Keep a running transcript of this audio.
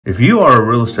If you are a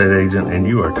real estate agent and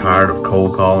you are tired of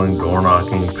cold calling, door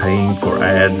knocking, paying for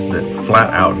ads that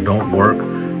flat out don't work,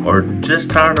 or just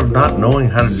tired of not knowing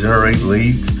how to generate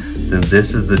leads, then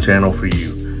this is the channel for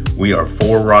you. We are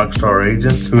four rockstar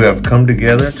agents who have come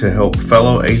together to help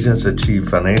fellow agents achieve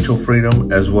financial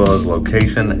freedom as well as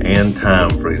location and time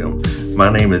freedom.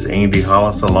 My name is Andy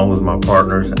Hollis, along with my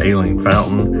partners Aileen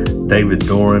Fountain, David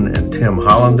Doran, and Tim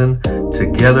Hollenden.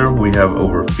 Together, we have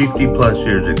over 50 plus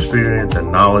years experience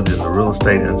and knowledge in the real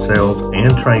estate and sales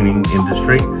and training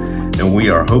industry, and we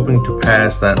are hoping to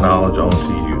pass that knowledge on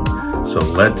to you. So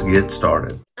let's get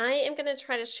started. I am going to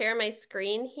try to share my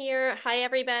screen here. Hi,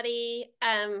 everybody.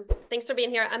 Thanks for being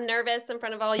here. I'm nervous in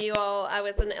front of all you all. I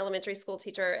was an elementary school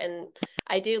teacher, and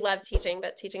I do love teaching,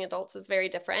 but teaching adults is very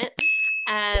different.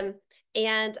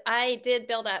 And I did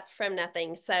build up from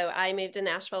nothing. So I moved to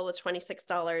Nashville with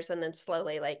 $26 and then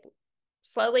slowly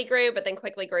grew, but then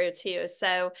quickly grew too.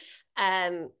 So,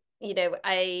 I'm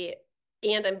very,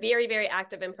 very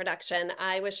active in production.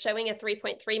 I was showing a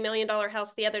 $3.3 million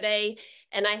house the other day,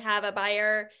 and I have a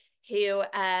buyer who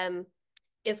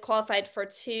is qualified for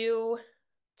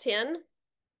 210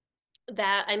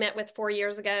 that I met with 4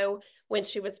 years ago when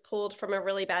she was pulled from a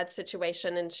really bad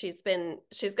situation. And she's going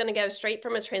to go straight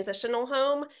from a transitional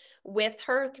home with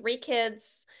her 3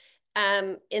 kids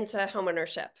into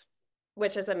homeownership,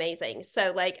 which is amazing.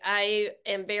 So I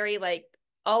am very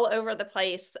all over the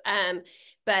place.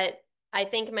 But I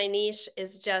think my niche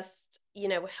is just,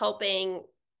 helping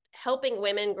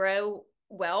women grow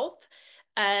wealth.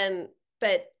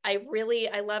 But I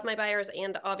love my buyers,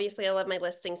 and obviously I love my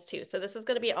listings too. So this is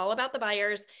going to be all about the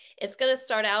buyers. It's going to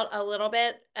start out a little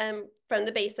bit from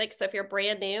the basics. So if you're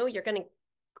brand new, you're going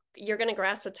to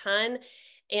grasp a ton.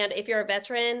 And if you're a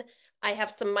veteran, I have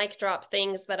some mic drop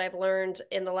things that I've learned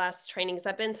in the last trainings.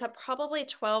 I've been to probably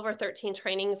 12 or 13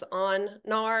 trainings on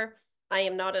NAR. I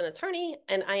am not an attorney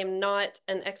and I am not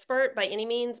an expert by any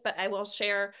means, but I will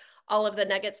share all of the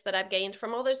nuggets that I've gained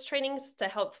from all those trainings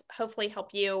to hopefully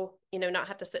help you, not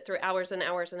have to sit through hours and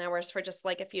hours and hours for just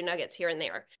a few nuggets here and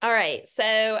there. All right,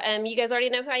 so you guys already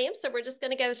know who I am, so we're just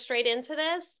going to go straight into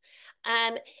this.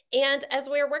 And as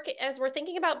we're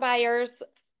thinking about buyers,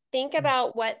 think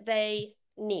about what they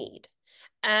need.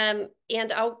 And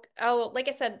I'll like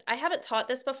I said, I haven't taught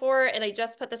this before, and I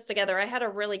just put this together. I had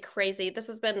this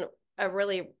has been a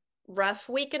really rough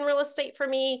week in real estate for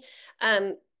me,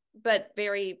 but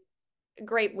very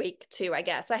great week too, I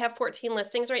guess. I have 14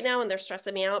 listings right now, and they're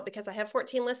stressing me out because I have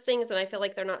 14 listings and I feel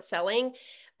like they're not selling,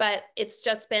 but it's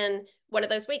just been one of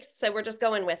those weeks. So we're just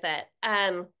going with it.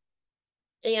 And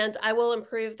I will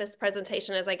improve this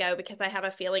presentation as I go because I have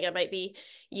a feeling I might be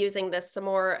using this some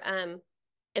more,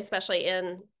 especially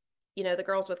in, the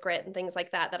Girls with Grit and things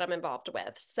like that I'm involved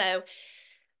with. So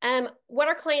what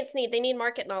our clients need, they need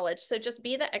market knowledge. So just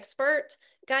be the expert.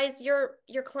 Guys, your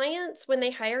clients, when they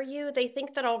hire you, they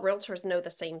think that all realtors know the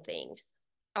same thing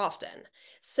often.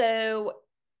 So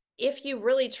if you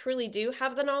really truly do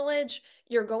have the knowledge,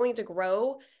 you're going to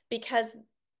grow because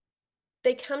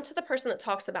they come to the person that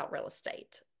talks about real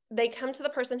estate. They come to the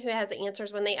person who has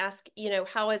answers when they ask,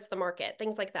 how is the market?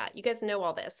 Things like that. You guys know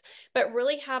all this, but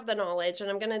really have the knowledge. And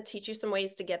I'm going to teach you some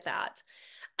ways to get that.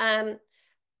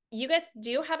 You guys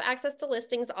do have access to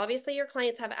listings. Obviously, your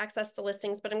clients have access to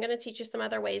listings, but I'm going to teach you some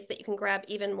other ways that you can grab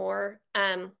even more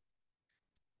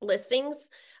listings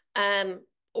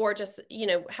or just,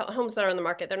 homes that are on the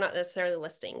market. They're not necessarily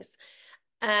listings.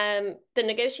 The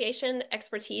negotiation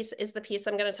expertise is the piece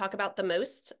I'm going to talk about the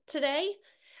most today.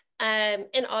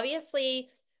 And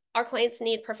obviously, our clients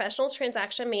need professional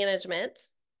transaction management.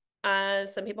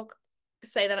 Some people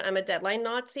say that I'm a deadline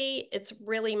Nazi. It's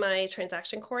really my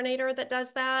transaction coordinator that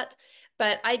does that.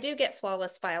 But I do get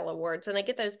flawless file awards, and I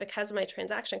get those because of my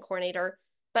transaction coordinator.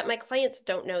 But my clients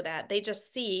don't know that. They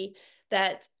just see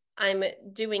that I'm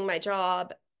doing my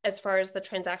job as far as the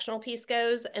transactional piece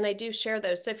goes, and I do share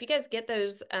those. So if you guys get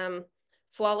those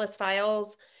flawless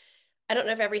files, I don't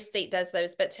know if every state does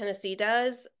those, but Tennessee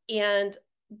does. And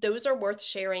those are worth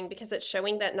sharing because it's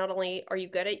showing that not only are you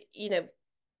good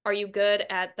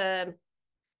at the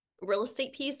real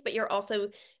estate piece, but you're also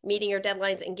meeting your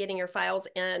deadlines and getting your files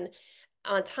in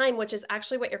on time, which is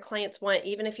actually what your clients want,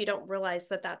 even if you don't realize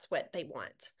that that's what they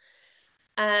want.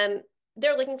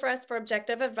 They're looking for us for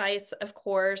objective advice, of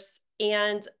course,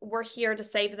 and we're here to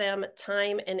save them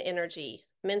time and energy,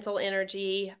 mental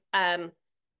energy,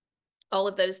 all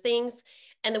of those things.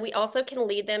 And then we also can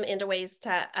lead them into ways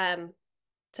to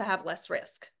have less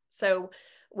risk. So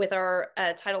with our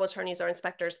title attorneys or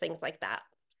inspectors, things like that.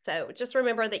 So just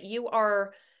remember that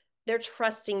they're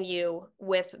trusting you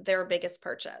with their biggest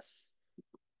purchase.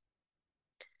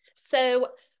 So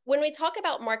When we talk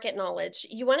about market knowledge,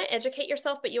 you want to educate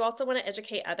yourself, but you also want to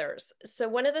educate others. So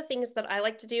one of the things that I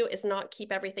like to do is not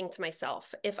keep everything to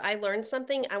myself. If I learn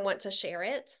something, I want to share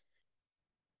it.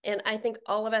 And I think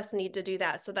all of us need to do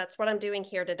that. So that's what I'm doing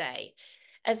here today.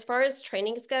 As far as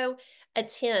trainings go,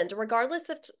 attend, regardless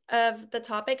of the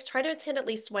topic, try to attend at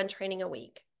least one training a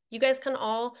week. You guys can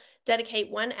all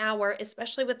dedicate 1 hour,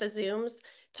 especially with the Zooms,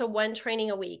 to one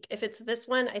training a week. If it's this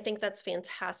one, I think that's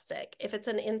fantastic. If it's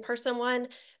an in-person one,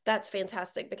 that's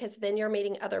fantastic because then you're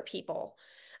meeting other people.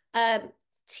 Um,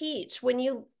 Teach. When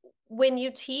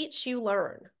you teach, you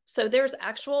learn. So there's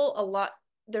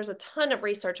a ton of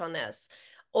research on this.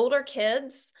 Older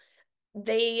kids,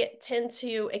 they tend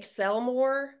to excel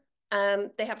more.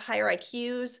 They have higher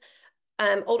IQs,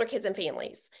 older kids and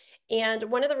families. And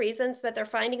one of the reasons that they're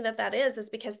finding that that is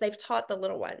because they've taught the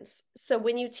little ones. So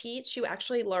when you teach, you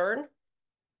actually learn.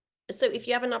 So if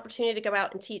you have an opportunity to go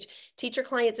out and teach your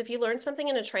clients, if you learn something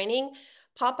in a training,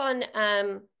 pop on,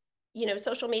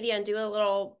 social media and do a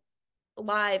little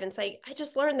live and say, I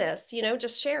just learned this,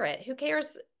 just share it. Who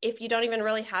cares if you don't even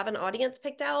really have an audience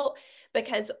picked out?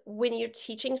 Because when you're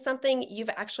teaching something, you've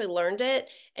actually learned it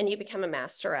and you become a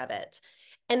master of it.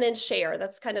 And then share.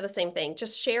 That's kind of the same thing.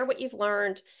 Just share what you've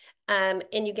learned, and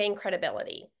you gain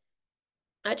credibility.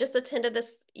 I just attended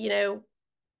this,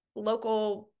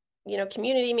 local,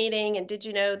 community meeting. And did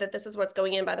you know that this is what's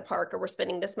going in by the park, or we're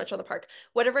spending this much on the park?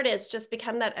 Whatever it is, just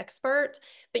become that expert.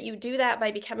 But you do that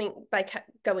by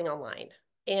going online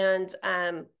and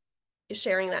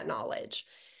sharing that knowledge.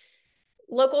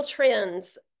 Local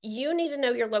trends. You need to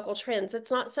know your local trends.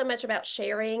 It's not so much about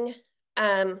sharing,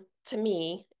 to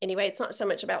me anyway, it's not so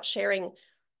much about sharing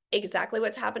exactly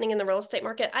what's happening in the real estate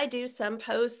market. I do some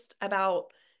posts about,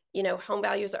 home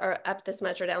values are up this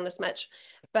much or down this much,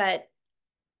 but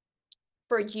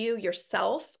for you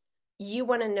yourself, you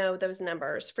want to know those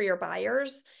numbers for your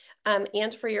buyers,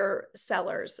 and for your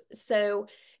sellers. So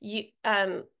you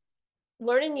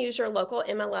learn and use your local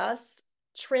MLS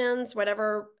trends,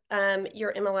 whatever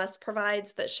your MLS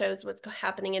provides that shows what's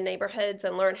happening in neighborhoods,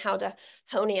 and learn how to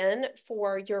hone in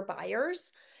for your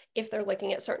buyers if they're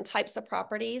looking at certain types of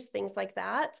properties, things like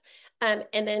that. And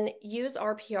then use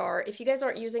RPR. If you guys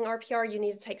aren't using RPR, you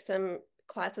need to take some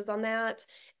classes on that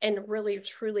and really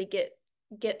truly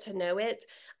get to know it.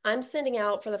 I'm sending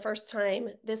out for the first time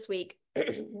this week,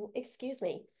 excuse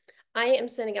me, I am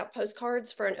sending out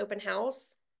postcards for an open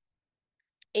house.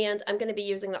 And I'm going to be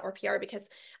using the RPR because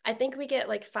I think we get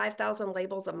like 5,000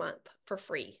 labels a month for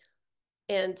free.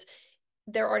 And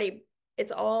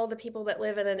it's all the people that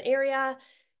live in an area,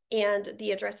 and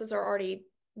the addresses are already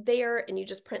there, and you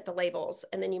just print the labels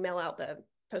and then you mail out the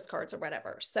postcards or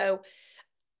whatever. So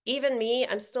even me,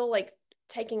 I'm still like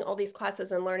taking all these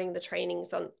classes and learning the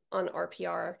trainings on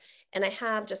RPR. And I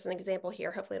have just an example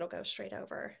here. Hopefully it'll go straight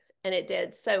over. And it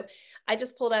did. So I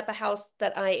just pulled up a house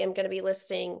that I am going to be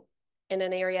listing in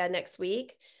an area next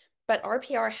week. But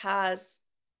RPR has,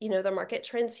 the market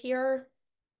trends here.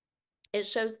 It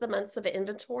shows the months of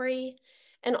inventory.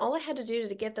 And all I had to do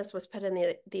to get this was put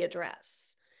in the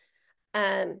address.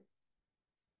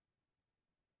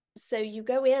 So you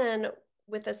go in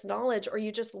with this knowledge, or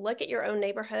you just look at your own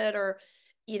neighborhood, or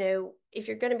if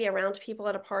you're going to be around people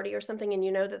at a party or something and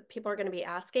you know that people are going to be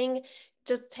asking,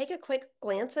 just take a quick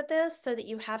glance at this so that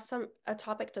you have a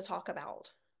topic to talk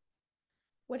about.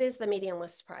 What is the median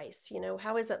list price?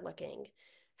 How is it looking?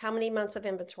 How many months of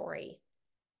inventory?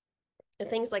 And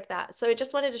things like that. So I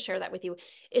just wanted to share that with you.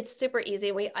 It's super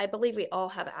easy. I believe we all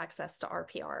have access to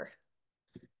RPR.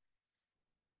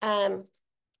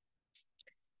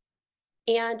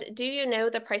 And do you know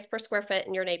the price per square foot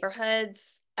in your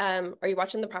neighborhoods? Are you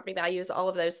watching the property values? All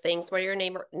of those things. What are your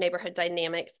neighborhood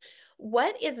dynamics?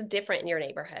 What is different in your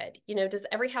neighborhood? Does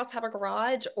every house have a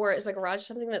garage, or is a garage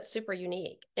something that's super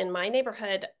unique? In my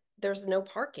neighborhood, there's no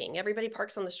parking. Everybody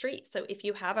parks on the street. So if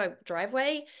you have a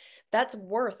driveway, that's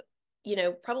worth,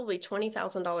 probably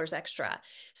 $20,000 extra.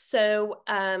 So,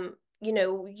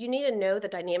 you need to know the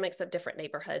dynamics of different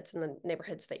neighborhoods and the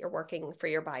neighborhoods that you're working for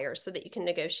your buyers so that you can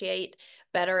negotiate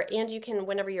better. And you can,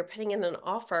 whenever you're putting in an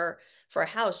offer for a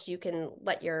house, you can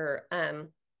let your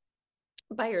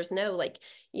buyers know, like,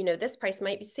 this price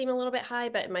might seem a little bit high,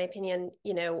 but in my opinion,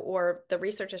 or the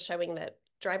research is showing that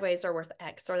driveways are worth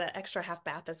X, or that extra half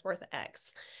bath is worth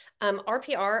X.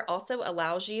 RPR also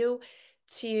allows you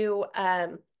to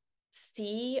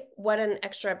see what an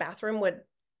extra bathroom would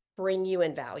bring you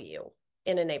in value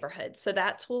in a neighborhood. So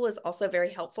that tool is also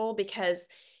very helpful because,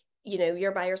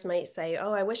 your buyers might say,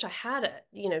 oh, I wish I had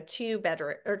two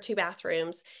bedroom or two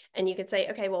bathrooms. And you could say,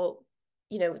 okay, well,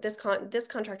 this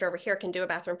contractor over here can do a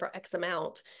bathroom for X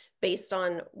amount based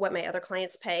on what my other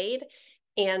clients paid.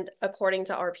 And according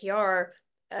to RPR,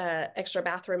 extra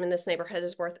bathroom in this neighborhood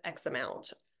is worth X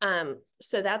amount.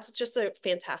 So that's just a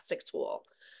fantastic tool.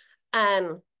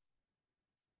 Um,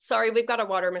 sorry, we've got a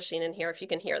water machine in here if you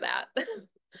can hear that.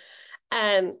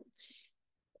 um,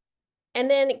 and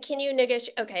then can you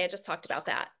negotiate? Okay, I just talked about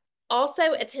that.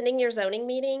 Also, attending your zoning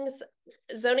meetings.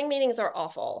 Zoning meetings are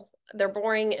awful. They're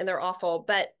boring and they're awful.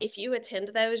 But if you attend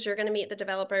those, you're going to meet the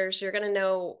developers. You're going to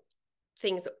know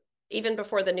things even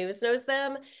before the news knows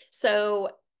them. So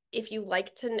if you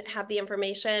like to have the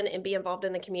information and be involved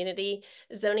in the community,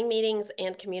 zoning meetings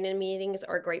and community meetings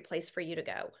are a great place for you to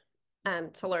go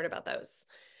to learn about those.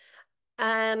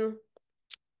 I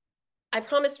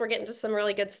promise we're getting to some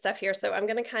really good stuff here, so I'm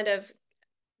going to kind of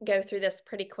go through this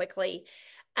pretty quickly.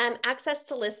 Access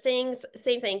to listings,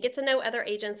 same thing, get to know other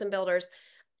agents and builders.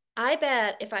 I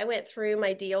bet if I went through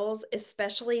my deals,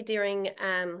 especially during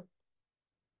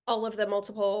all of the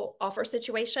multiple offer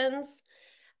situations,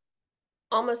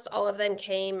 almost all of them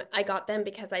I got them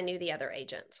because I knew the other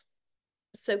agent.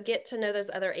 So get to know those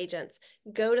other agents,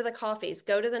 go to the coffees,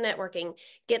 go to the networking,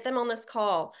 get them on this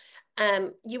call.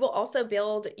 You will also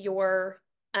build your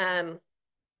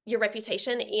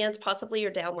reputation and possibly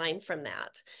your downline from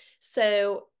that.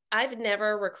 So I've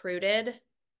never recruited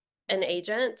an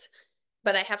agent,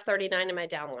 but I have 39 in my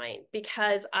downline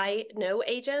because I know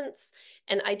agents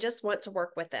and I just want to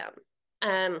work with them.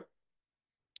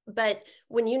 But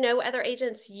when you know other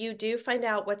agents, you do find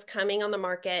out what's coming on the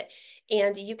market.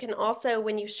 And you can also,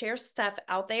 when you share stuff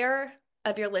out there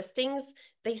of your listings,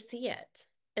 they see it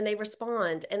and they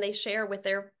respond and they share with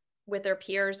their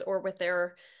peers or with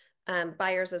their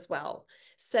buyers as well.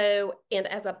 So, and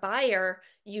as a buyer,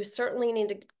 you certainly need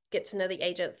to get to know the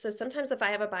agents. So sometimes if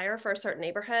I have a buyer for a certain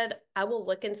neighborhood, I will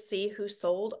look and see who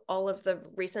sold all of the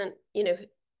recent,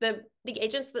 the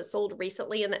agents that sold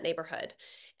recently in that neighborhood.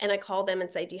 And I call them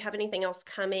and say, do you have anything else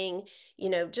coming?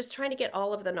 Just trying to get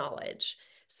all of the knowledge.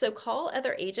 So call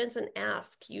other agents and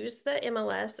ask, use the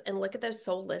MLS and look at those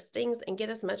sold listings and get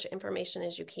as much information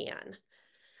as you can.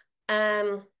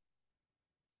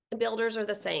 Builders are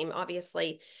the same,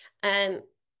 obviously. And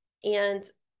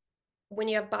when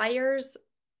you have buyers,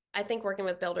 I think working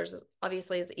with builders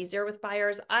obviously is easier with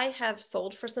buyers. I have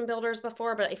sold for some builders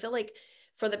before, but I feel like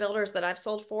for the builders that I've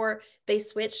sold for, they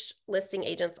switch listing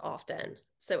agents often.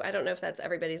 So I don't know if that's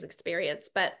everybody's experience,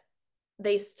 but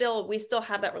we still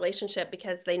have that relationship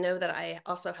because they know that I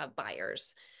also have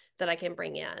buyers that I can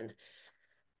bring in.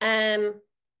 Um,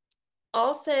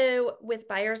 Also with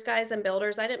buyers, guys, and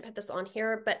builders, I didn't put this on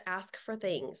here, but ask for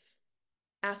things.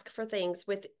 Ask for things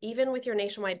even with your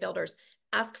nationwide builders.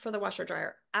 Ask for the washer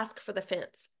dryer, ask for the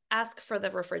fence, ask for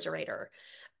the refrigerator.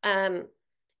 Um,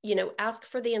 ask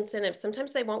for the incentive.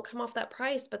 Sometimes they won't come off that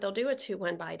price, but they'll do a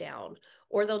 2-1 buy down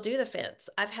or they'll do the fence.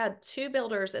 I've had 2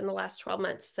 builders in the last 12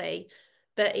 months say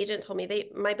the agent told me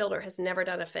my builder has never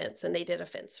done a fence and they did a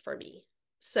fence for me.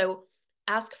 So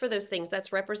ask for those things.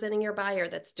 That's representing your buyer.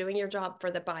 That's doing your job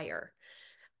for the buyer.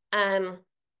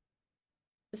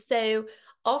 So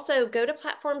also go to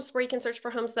platforms where you can search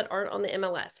for homes that aren't on the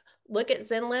MLS. Look at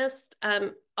ZenList.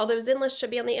 Although ZenList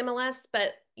should be on the MLS,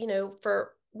 but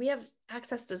we have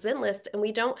access to ZenList and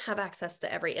we don't have access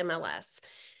to every MLS.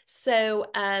 So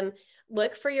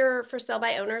look for sale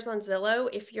by owners on Zillow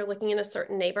if you're looking in a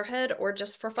certain neighborhood or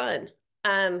just for fun.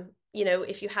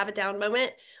 If you have a down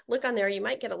moment, look on there. You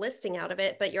might get a listing out of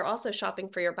it, but you're also shopping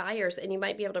for your buyers and you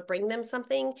might be able to bring them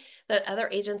something that other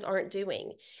agents aren't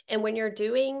doing. And when you're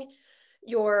doing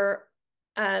your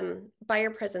buyer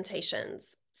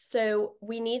presentations, so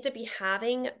we need to be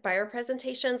having buyer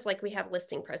presentations like we have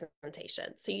listing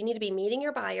presentations. So you need to be meeting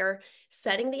your buyer,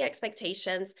 setting the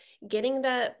expectations, getting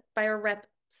the buyer rep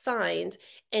signed,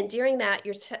 and during that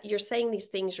you're saying these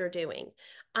things you're doing.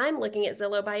 I'm looking at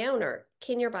Zillow by owner.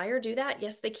 Can your buyer do that?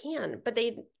 Yes, they can, but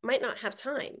they might not have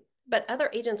time. But other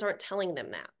agents aren't telling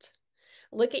them that.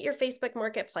 Look at your Facebook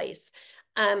Marketplace.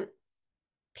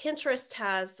 Pinterest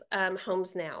has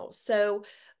homes now. So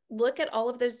look at all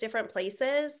of those different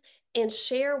places and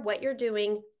share what you're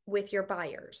doing with your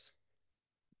buyers.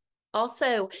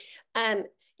 Also,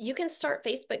 you can start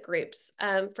Facebook groups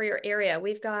for your area.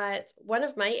 We've got one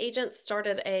of my agents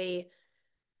started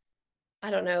I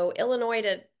don't know,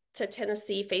 Illinois to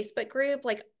Tennessee Facebook group.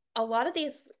 Like a lot of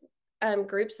these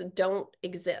groups don't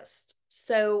exist.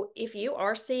 So if you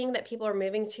are seeing that people are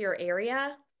moving to your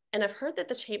area, and I've heard that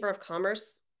the Chamber of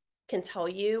Commerce can tell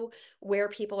you where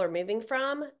people are moving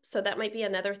from. So that might be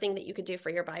another thing that you could do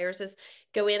for your buyers is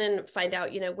go in and find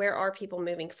out, where are people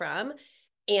moving from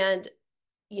and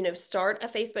start a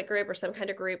Facebook group or some kind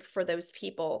of group for those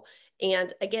people.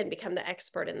 And again, become the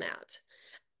expert in that.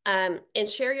 And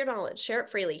share your knowledge, share it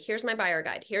freely. Here's my buyer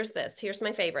guide. Here's this. Here's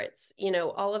my favorites.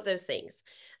 All of those things.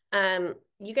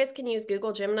 You guys can use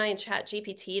Google Gemini and Chat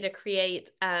GPT to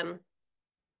create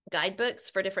guidebooks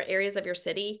for different areas of your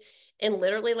city in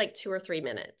literally like 2 or 3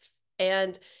 minutes.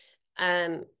 And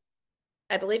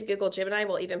I believe Google Gemini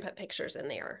will even put pictures in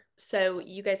there. So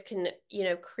you guys can,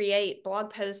 create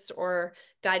blog posts or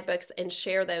guidebooks and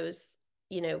share those,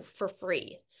 for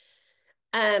free.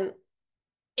 And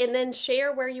then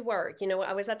share where you were.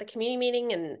 I was at the community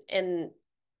meeting and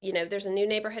there's a new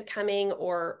neighborhood coming,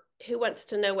 or who wants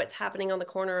to know what's happening on the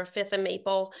corner of Fifth and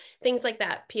Maple, things like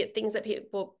that, things that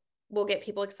people will get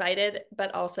people excited,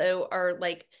 but also are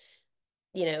like,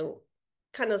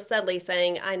 kind of subtly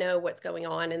saying, I know what's going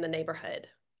on in the neighborhood.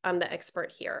 I'm the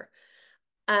expert here.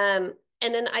 Um,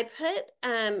 and then I put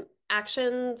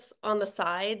actions on the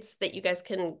sides that you guys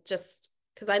can just,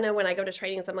 because I know when I go to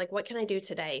trainings, I'm like, what can I do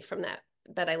today from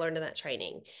that I learned in that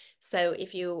training? So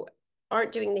if you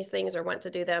aren't doing these things or want to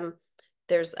do them,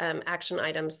 there's action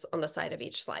items on the side of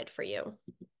each slide for you.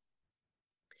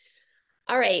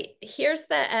 All right, here's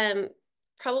the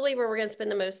probably where we're going to spend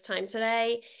the most time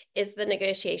today is the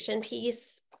negotiation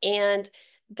piece. And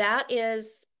that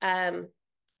is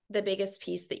the biggest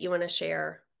piece that you want to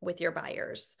share with your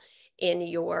buyers in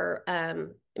your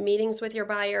meetings with your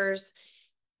buyers,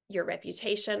 your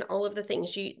reputation, all of the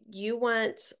things you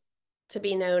want to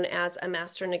be known as a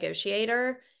master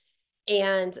negotiator.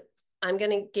 And I'm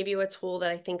going to give you a tool that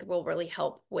I think will really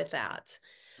help with that.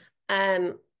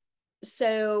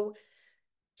 So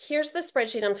here's the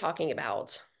spreadsheet I'm talking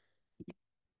about.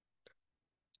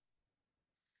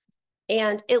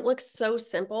 And it looks so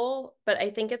simple, but I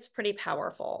think it's pretty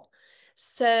powerful.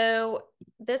 So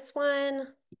this one,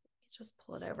 just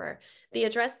pull it over. The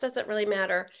address doesn't really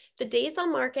matter. The days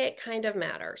on market kind of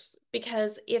matters,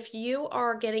 because if you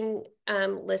are getting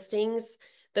listings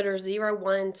that are 0,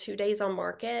 1, 2 days on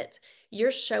market,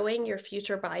 you're showing your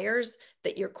future buyers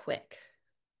that you're quick.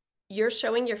 You're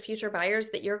showing your future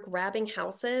buyers that you're grabbing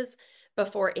houses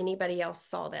before anybody else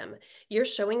saw them. You're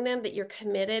showing them that you're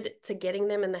committed to getting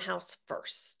them in the house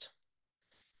first.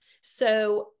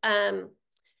 So on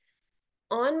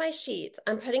my sheet,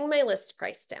 I'm putting my list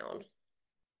price down.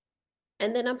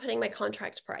 And then I'm putting my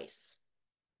contract price.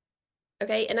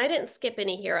 Okay, and I didn't skip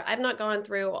any here. I've not gone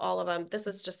through all of them. This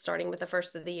is just starting with the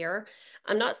first of the year.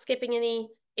 I'm not skipping any.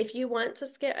 If you want to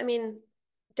skip,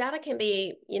 data can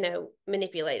be,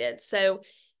 manipulated. So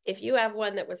if you have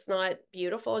one that was not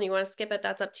beautiful and you want to skip it,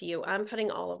 that's up to you. I'm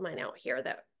putting all of mine out here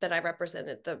that I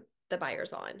represented the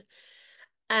buyers on.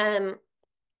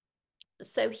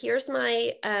 So here's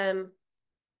my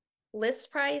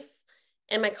list price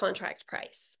and my contract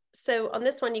price. So on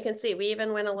this one, you can see we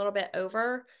even went a little bit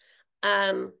over,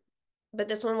 but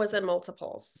this one was in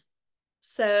multiples.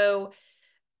 So,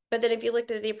 but then if you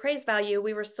looked at the appraised value,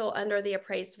 we were still under the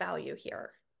appraised value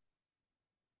here.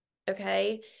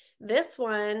 Okay, this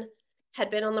one had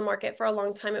been on the market for a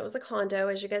long time. It was a condo.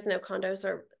 As you guys know, condos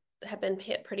have been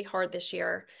hit pretty hard this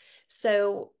year.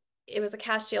 So it was a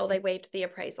cash deal. They waived the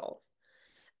appraisal.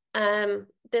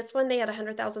 This one, they had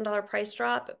 $100,000 price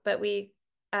drop, but it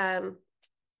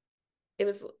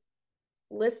was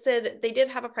listed. They did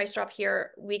have a price drop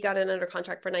here. We got it under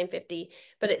contract for $950,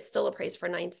 but it's still appraised for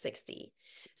 $960.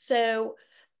 So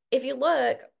if you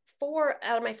look, 4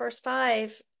 out of my first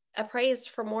 5 appraised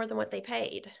for more than what they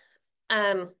paid,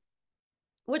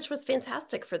 which was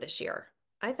fantastic for this year,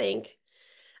 I think.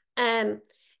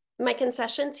 My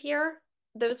concessions here,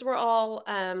 those were all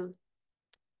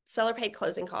seller paid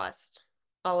closing costs.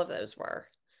 All of those were.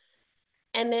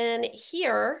 And then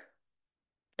here,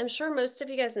 I'm sure most of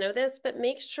you guys know this, but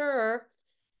make sure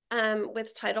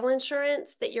with title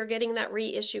insurance that you're getting that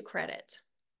reissue credit.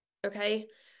 Okay.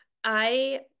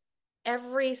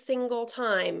 Every single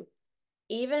time,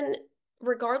 even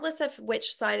regardless of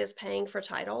which side is paying for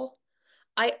title,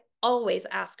 I always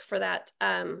ask for that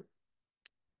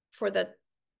for the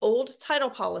old title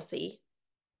policy.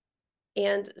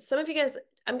 And some of you guys,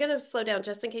 I'm going to slow down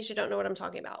just in case you don't know what I'm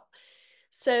talking about.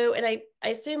 So, and I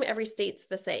assume every state's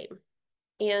the same.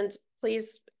 And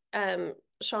please,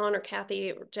 Sean or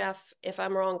Kathy or Jeff, if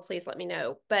I'm wrong, please let me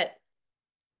know. But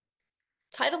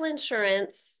title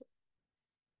insurance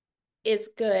is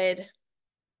good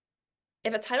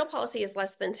if a title policy is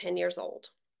less than 10 years old,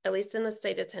 at least in the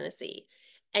state of Tennessee,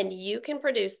 and you can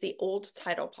produce the old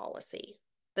title policy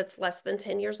that's less than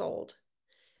 10 years old,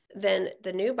 then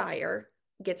the new buyer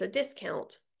gets a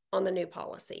discount on the new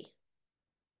policy.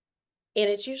 And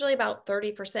it's usually about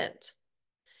 30%.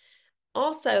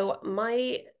 Also,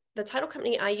 the title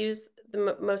company I use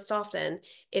the most often,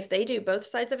 if they do both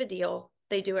sides of a deal,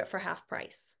 they do it for half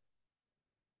price.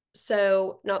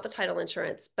 So not the title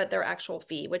insurance, but their actual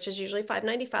fee, which is usually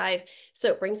 $595. So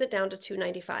it brings it down to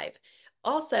 $295.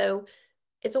 Also,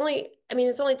 it's only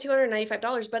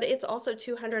 $295, but it's also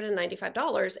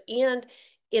 $295. And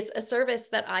it's a service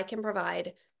that I can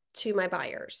provide to my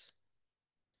buyers.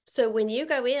 So when you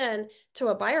go in to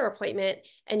a buyer appointment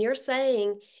and you're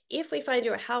saying, if we find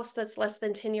you a house that's less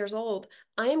than 10 years old,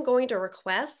 I am going to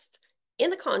request in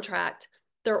the contract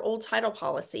their old title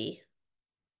policy.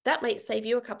 That might save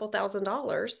you a couple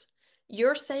 $1,000s.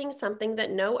 You're saying something that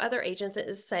no other agent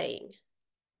is saying.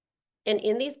 And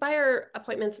in these buyer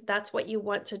appointments, that's what you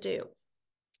want to do.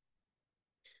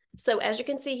 So as you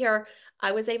can see here,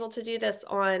 I was able to do this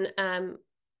on,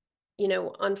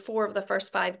 on 4 of the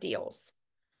first 5 deals.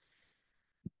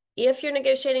 If you're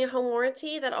negotiating a home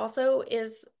warranty, that's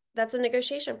a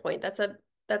negotiation point.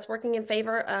 That's working in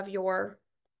favor of your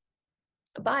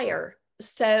buyer.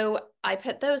 So I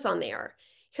put those on there.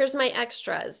 Here's my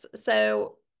extras.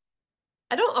 So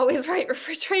I don't always write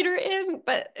refrigerator in,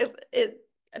 but it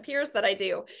appears that I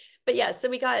do. But yeah, so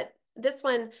we got this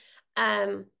one.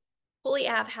 Holy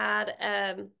Ave had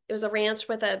it was a ranch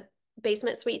with a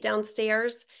basement suite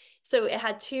downstairs. So it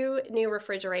had 2 new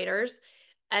refrigerators,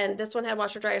 and this one had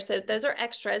washer dryer. So those are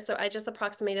extras. So I just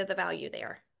approximated the value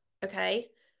there. Okay.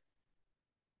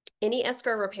 Any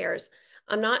escrow repairs.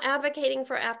 I'm not advocating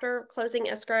for after closing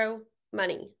escrow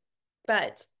money,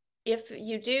 but if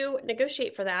you do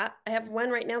negotiate for that, I have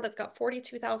one right now that's got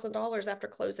 $42,000 after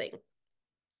closing.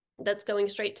 That's going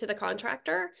straight to the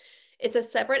contractor. It's a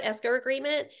separate escrow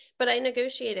agreement, but I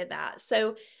negotiated that.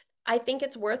 So I think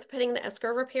it's worth putting the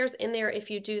escrow repairs in there if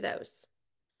you do those.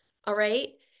 All right.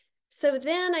 So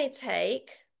then I take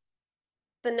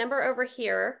the number over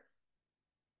here,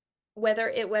 whether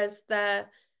it was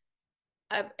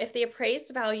if the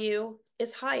appraised value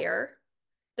is higher,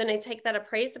 then I take that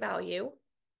appraised value.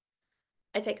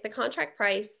 I take the contract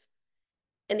price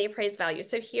and the appraised value.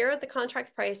 So here the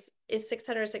contract price is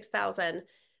 $606,000,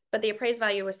 but the appraised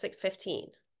value was $615,000.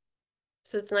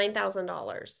 So it's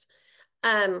 $9,000.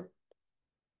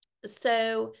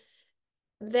 So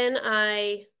then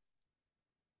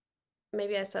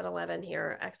maybe I said 11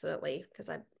 here accidentally because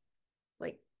I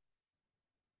like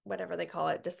whatever they call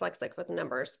it, dyslexic with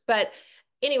numbers. But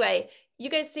anyway, you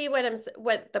guys see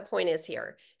what the point is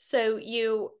here. So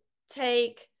you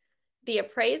take the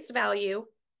appraised value.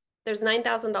 There's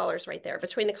 $9,000 right there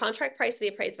between the contract price and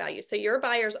the appraised value. So your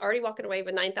buyer's already walking away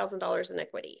with $9,000 in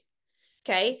equity.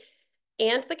 Okay.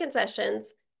 And the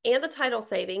concessions and the title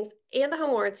savings and the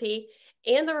home warranty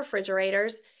and the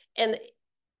refrigerators. And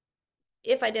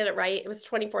if I did it right, it was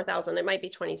 24,000. It might be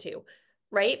 22,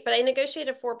 right? But I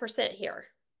negotiated 4% here.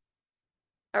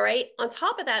 All right. On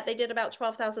top of that, they did about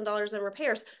 $12,000 in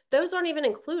repairs. Those aren't even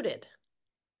included.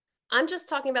 I'm just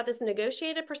talking about this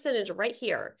negotiated percentage right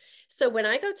here. So when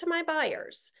I go to my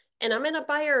buyers and I'm in a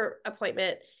buyer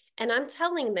appointment and I'm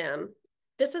telling them,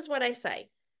 this is what I say,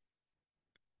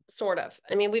 sort of.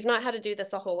 I mean, we've not had to do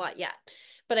this a whole lot yet,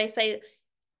 but I say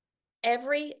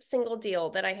every single deal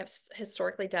that I have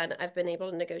historically done, I've been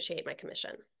able to negotiate my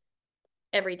commission.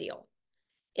 Every deal.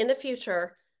 In the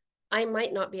future, I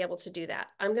might not be able to do that.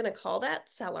 I'm going to call that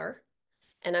seller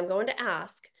and I'm going to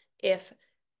ask if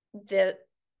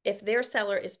their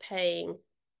seller is paying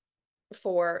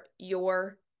for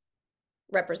your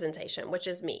representation, which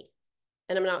is me.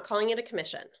 And I'm not calling it a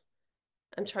commission.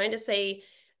 I'm trying to say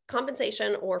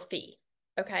compensation or fee.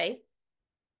 Okay.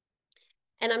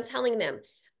 And I'm telling them,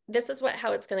 this is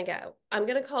how it's going to go. I'm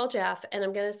going to call Jeff and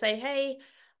I'm going to say, hey,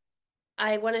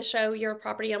 I want to show your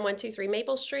property on 123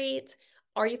 Maple Street.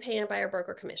 Are you paying a buyer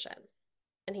broker commission?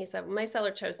 And he said, well, my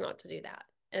seller chose not to do that.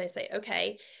 And I say,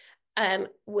 okay,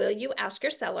 will you ask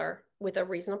your seller with a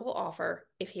reasonable offer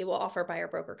if he will offer buyer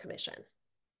broker commission?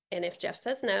 And if Jeff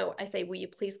says no, I say, will you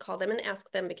please call them and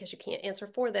ask them because you can't answer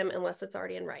for them unless it's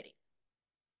already in writing.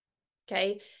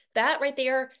 Okay. That right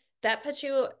there,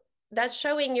 that's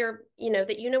showing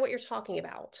that you know what you're talking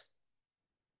about.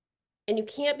 And you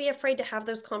can't be afraid to have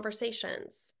those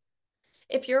conversations.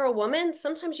 If you're a woman,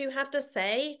 sometimes you have to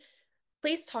say,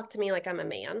 please talk to me like I'm a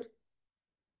man.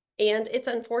 And it's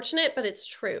unfortunate, but it's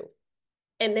true.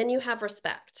 And then you have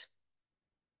respect.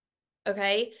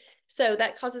 Okay. So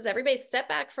that causes everybody to step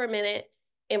back for a minute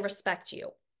and respect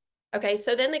you. Okay.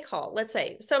 So then they call, let's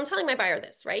say, so I'm telling my buyer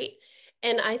this, right?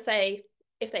 And I say,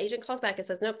 if the agent calls back and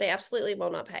says, nope, they absolutely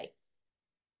will not pay.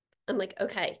 I'm like,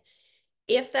 okay,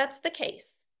 if that's the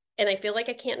case, and I feel like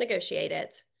I can't negotiate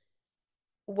it,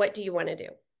 what do you want to do?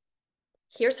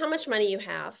 Here's how much money you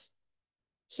have.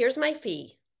 Here's my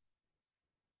fee.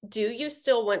 Do you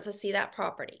still want to see that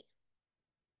property?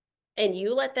 And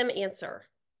you let them answer.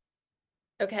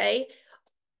 Okay.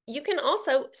 you can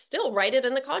also still write it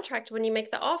in the contract when you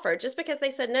make the offer. Just because they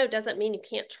said no doesn't mean you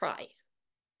can't try.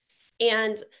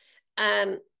 And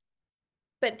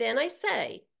but then I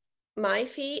say, my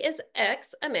fee is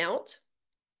X amount.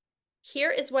 Here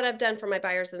is what I've done for my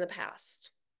buyers in the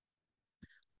past.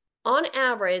 On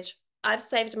average, I've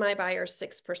saved my buyers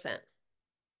 6%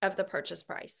 of the purchase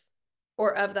price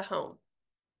or of the home.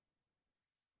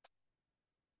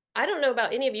 I don't know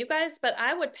about any of you guys, but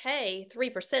I would pay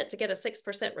 3% to get a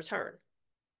 6% return.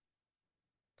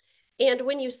 And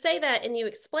when you say that and you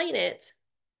explain it,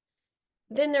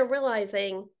 then they're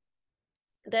realizing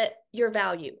that your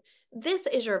value, this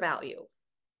is your value.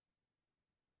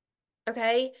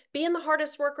 Okay? Being the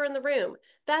hardest worker in the room,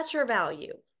 that's your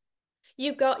value.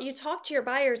 You talk to your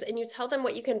buyers and you tell them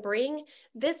what you can bring.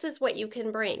 This is what you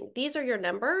can bring. These are your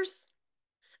numbers.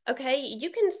 Okay,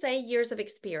 you can say years of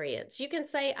experience. You can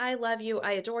say, I love you,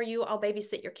 I adore you, I'll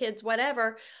babysit your kids,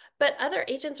 whatever. But other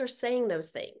agents are saying those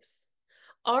things.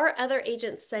 Are other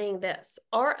agents saying this?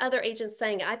 Are other agents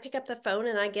saying, I pick up the phone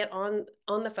and I get on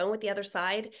the phone with the other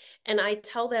side and I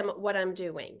tell them what I'm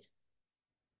doing?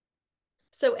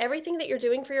 So everything that you're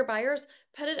doing for your buyers,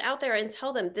 put it out there and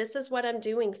tell them, this is what I'm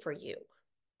doing for you.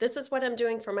 This is what I'm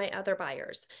doing for my other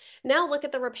buyers. Now look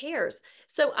at the repairs.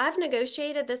 So I've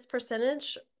negotiated this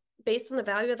percentage based on the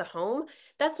value of the home.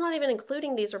 That's not even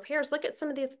including these repairs. Look at some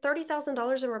of these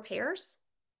 $30,000 in repairs.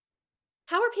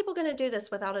 How are people going to do this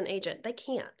without an agent? They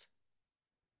can't.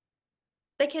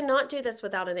 They cannot do this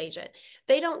without an agent.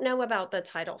 They don't know about the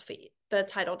title fee, the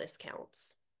title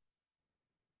discounts.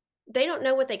 They don't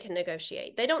know what they can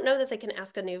negotiate. They don't know that they can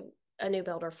ask a new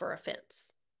builder for a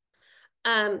fence.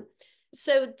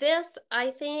 So this,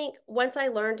 I think, once I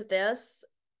learned this,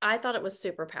 I thought it was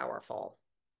super powerful.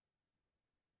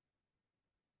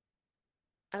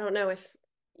 I don't know if,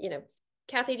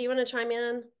 Kathy, do you want to chime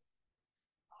in?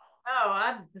 Oh,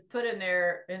 I put in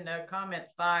there in the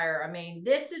comments fire. I mean,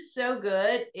 this is so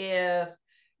good. If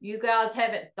you guys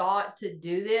haven't thought to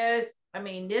do this, I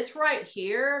mean, this right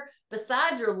here,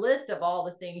 besides your list of all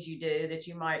the things you do that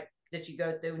you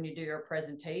go through when you do your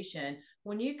presentation,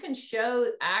 when you can show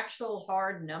actual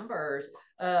hard numbers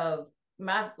of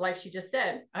like she just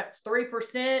said, it's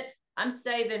 3%. I'm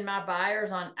saving my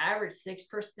buyers on average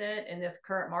 6% in this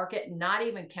current market, not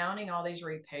even counting all these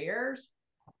repairs.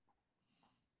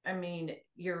 I mean,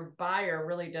 your buyer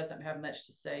really doesn't have much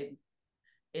to say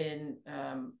in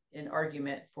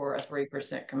argument for a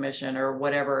 3% commission or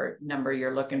whatever number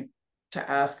you're looking to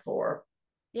ask for.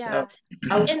 Yeah.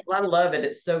 So, I love it.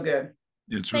 It's so good.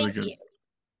 It's really good. You.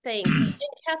 Thanks. And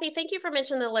Kathy, thank you for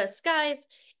mentioning the list. Guys,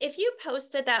 if you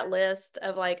posted that list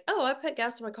of like, oh, I put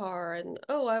gas in my car and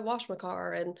oh, I wash my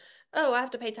car and oh, I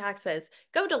have to pay taxes,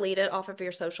 go delete it off of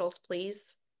your socials,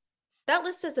 please. That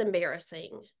list is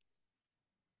embarrassing.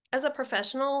 As a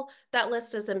professional, that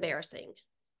list is embarrassing.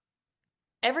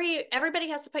 Everybody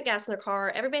has to put gas in their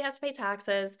car. Everybody has to pay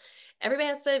taxes. Everybody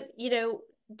has to,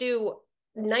 do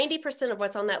 90% of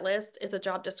what's on that list is a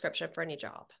job description for any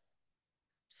job.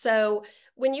 So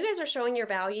when you guys are showing your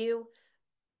value,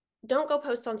 don't go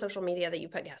post on social media that you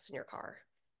put gas in your car.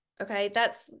 Okay,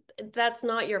 that's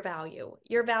not your value.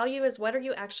 Your value is what are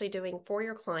you actually doing for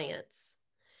your clients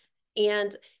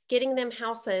and getting them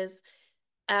houses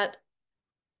at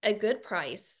a good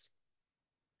price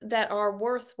that are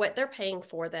worth what they're paying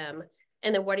for them.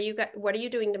 And then what are you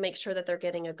doing to make sure that they're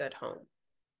getting a good home?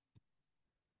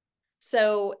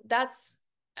 So that's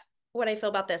what I feel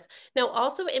about this. Now,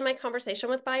 also in my conversation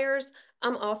with buyers,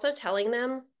 I'm also telling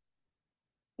them,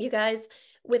 you guys,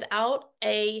 without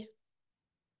a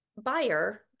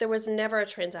buyer, there was never a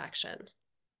transaction.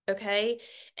 Okay.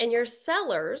 And your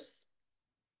sellers,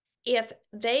 if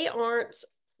they aren't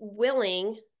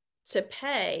willing to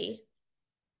pay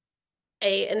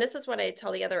and this is what I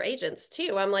tell the other agents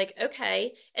too. I'm like,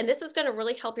 okay, and this is going to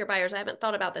really help your buyers. I haven't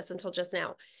thought about this until just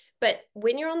now. But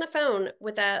when you're on the phone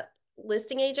with that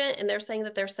listing agent and they're saying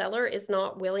that their seller is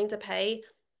not willing to pay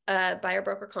buyer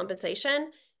broker compensation,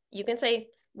 you can say,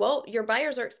 well, your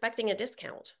buyers are expecting a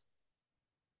discount.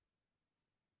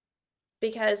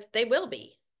 Because they will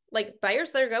be. Like buyers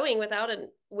that are going without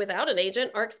an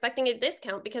agent are expecting a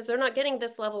discount because they're not getting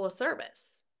this level of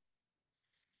service.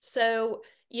 So,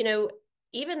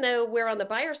 even though we're on the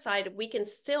buyer side, we can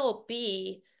still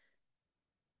be,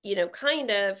 kind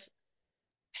of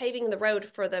paving the road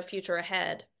for the future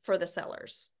ahead for the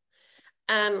sellers.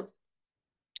 I'm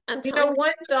telling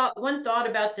one thought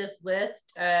about this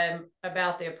list,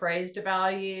 about the appraised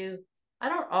value. I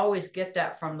don't always get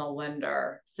that from the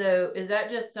lender. So is that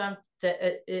just something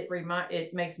that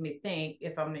it makes me think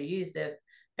if I'm going to use this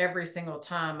every single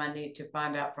time I need to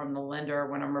find out from the lender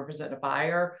when I'm representing a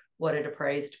buyer what it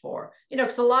appraised for.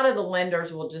 Because a lot of the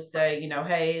lenders will just say,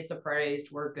 hey, it's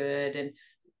appraised, we're good. And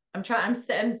I'm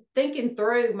thinking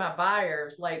through my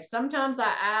buyers. Like sometimes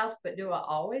I ask, but do I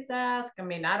always ask? I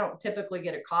mean, I don't typically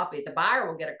get a copy. The buyer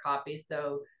will get a copy.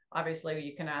 So obviously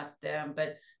you can ask them,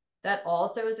 but that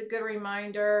also is a good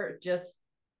reminder. Just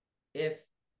if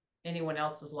anyone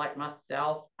else is like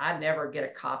myself, I never get a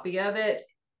copy of it.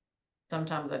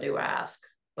 Sometimes I do ask,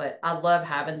 but I love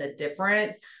having the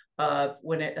difference of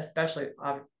especially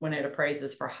when it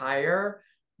appraises for higher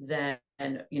than,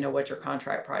 what your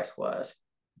contract price was.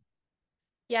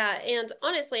 Yeah, and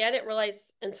honestly, I didn't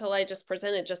realize until I just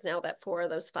presented just now that 4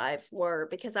 of those 5 were,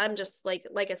 because I'm just like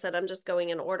I said, I'm just going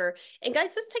in order. And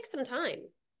guys, this takes some time.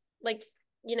 Like,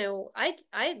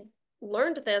 I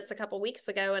learned this a couple weeks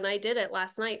ago and I did it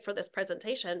last night for this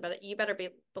presentation, but you better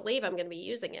believe I'm going to be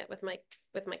using it with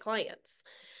my clients.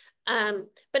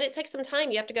 But it takes some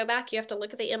time. You have to go back, you have to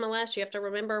look at the MLS, you have to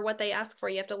remember what they ask for,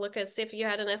 you have to look at see if you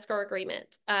had an escrow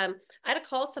agreement. I had to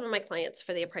call some of my clients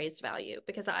for the appraised value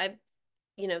because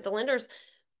the lenders,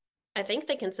 I think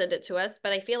they can send it to us,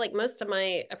 but I feel like most of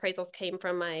my appraisals came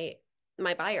from my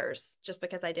buyers just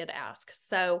because I did ask.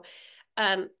 So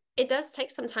it does take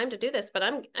some time to do this, but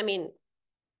I mean,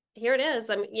 here it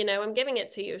is. I'm giving it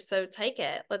to you. So take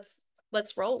it.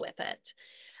 Let's roll with it.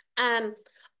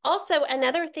 Also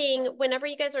another thing, whenever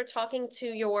you guys are talking to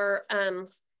your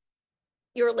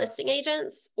listing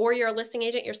agents or you're a listing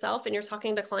agent yourself and you're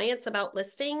talking to clients about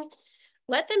listing,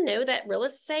 let them know that real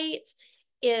estate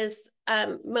is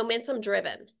momentum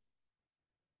driven.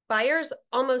 Buyers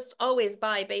almost always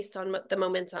buy based on the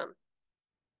momentum.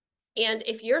 And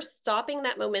if you're stopping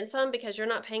that momentum because you're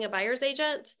not paying a buyer's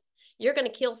agent, you're going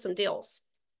to kill some deals.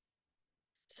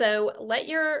 So let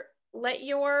your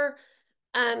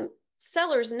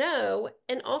sellers know,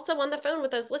 and also on the phone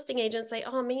with those listing agents, say,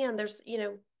 oh man, there's,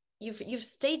 you've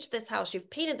staged this house,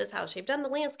 you've painted this house, you've done the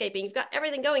landscaping, you've got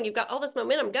everything going, you've got all this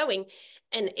momentum going,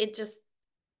 and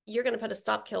you're going to put a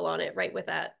stop kill on it right with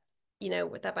that,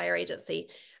 with that buyer agency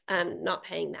not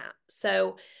paying that.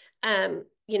 So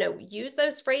use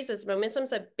those phrases.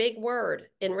 Momentum's a big word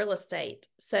in real estate.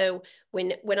 So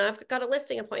when I've got a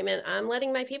listing appointment, I'm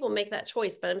letting my people make that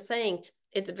choice, but I'm saying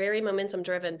it's a very momentum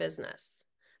driven business.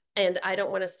 And I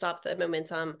don't want to stop the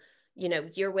momentum.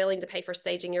 You're willing to pay for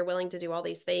staging, you're willing to do all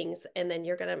these things, and then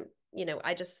you're going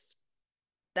to,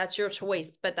 that's your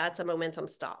choice, but that's a momentum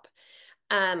stop.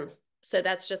 So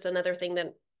that's just another thing,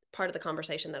 that part of the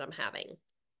conversation that I'm having.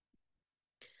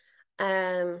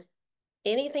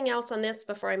 Anything else on this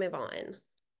before I move on?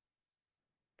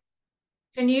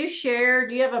 Can you share,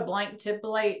 do you have a blank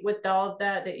template with all of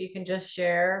that you can just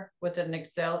share with an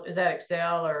Excel? Is that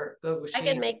Excel or Google Sheet?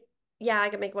 I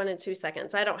can make one in 2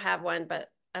 seconds. I don't have one, but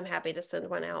I'm happy to send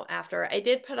one out after. I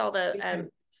did put all the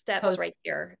steps right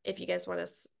here if you guys want to,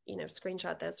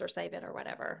 screenshot this or save it or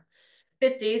whatever.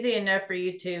 If it's easy enough for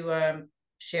you to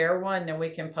share one, then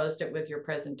we can post it with your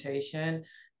presentation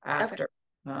after.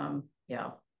 Okay.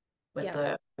 With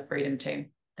the Freedom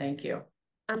team. Thank you.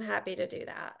 I'm happy to do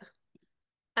that.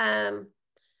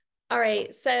 All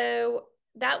right. So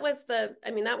that was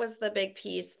the big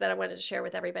piece that I wanted to share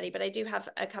with everybody, but I do have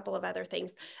a couple of other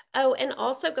things. Oh, and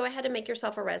also go ahead and make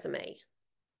yourself a resume.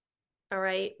 All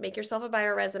right. Make yourself a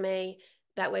buyer resume.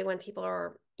 That way when people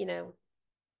are,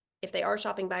 if they are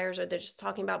shopping buyers or they're just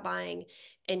talking about buying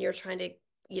and you're trying to,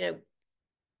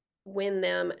 win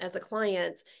them as a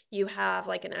client, you have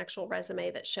like an actual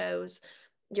resume that shows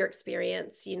your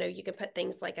experience. You can put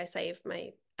things like I save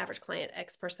my average client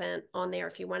X% on there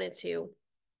if you wanted to.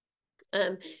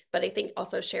 But I think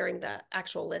also sharing the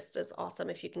actual list is awesome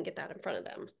if you can get that in front of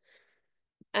them.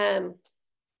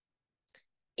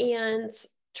 And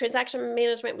transaction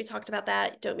management, we talked about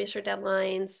that. Don't miss your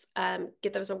deadlines.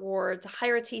 Get those awards.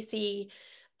 Hire a TC.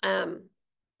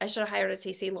 I should have hired a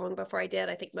TC long before I did.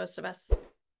 I think most of us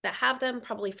that have them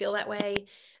probably feel that way.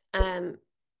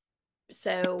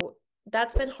 So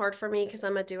that's been hard for me because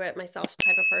I'm a do it myself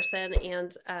type of person,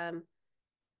 and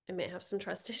I may have some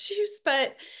trust issues,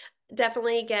 but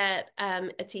definitely get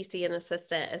a TC and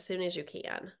assistant as soon as you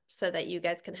can so that you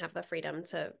guys can have the freedom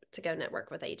to go network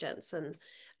with agents and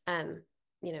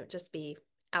just be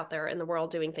out there in the world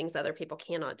doing things other people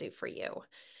cannot do for you.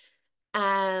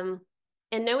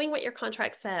 And knowing what your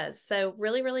contract says. So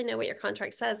really, really know what your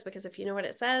contract says, because if you know what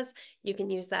it says, you can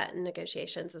use that in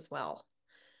negotiations as well.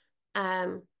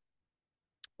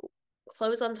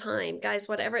 Close on time. Guys,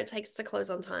 whatever it takes to close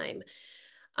on time.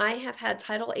 I have had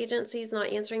title agencies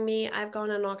not answering me. I've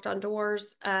gone and knocked on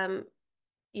doors, shown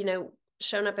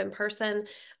up in person.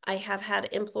 I have had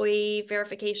employee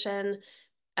verification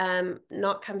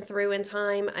not come through in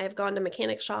time. I have gone to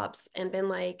mechanic shops and been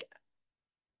like,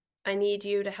 I need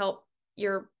you to help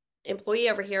your employee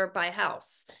over here buy a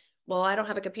house. Well, I don't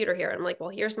have a computer here. I'm like, well,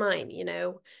 here's mine.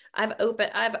 I've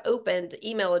opened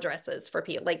email addresses for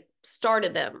people, like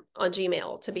started them on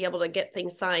Gmail to be able to get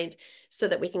things signed so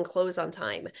that we can close on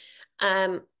time.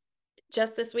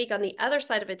 Just this week on the other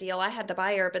side of a deal, I had the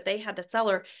buyer, but they had the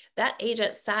seller. That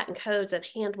agent sat in codes and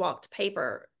hand walked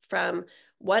paper from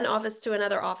one office to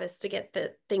another office to get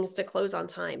the things to close on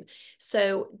time.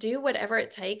 So do whatever it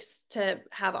takes to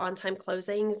have on-time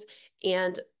closings.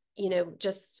 And,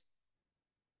 just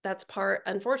that's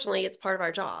unfortunately, it's part of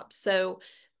our job. So,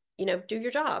 do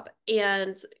your job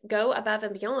and go above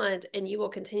and beyond, and you will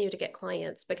continue to get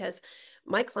clients, because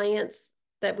my clients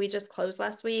that we just closed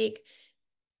last week,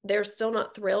 they're still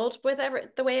not thrilled with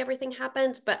the way everything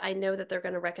happened, but I know that they're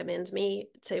going to recommend me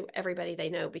to everybody they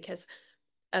know because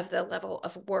of the level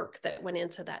of work that went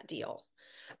into that deal.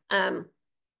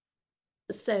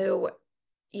 So,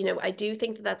 I do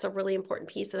think that that's a really important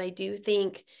piece. And I do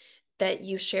think that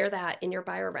you share that in your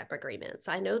buyer rep agreements.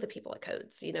 I know the people at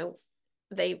Codes,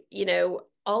 they,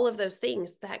 all of those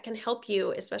things that can help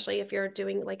you, especially if you're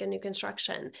doing like a new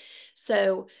construction.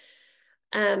 So,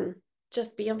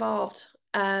 just be involved,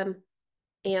 and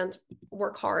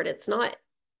work hard. It's not,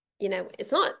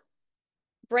 it's not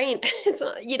brain, it's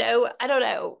not, I don't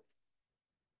know.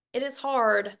 It is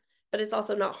hard, but it's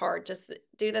also not hard. Just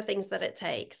do the things that it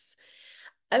takes.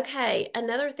 Okay,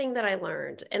 another thing that I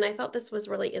learned, and I thought this was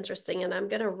really interesting, and I'm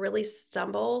going to really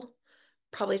stumble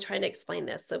probably trying to explain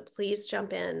this. So please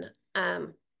jump in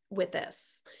with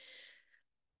this.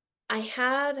 I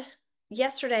had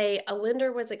yesterday, a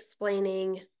lender was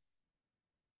explaining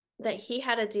that he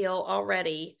had a deal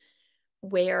already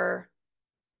where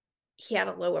he had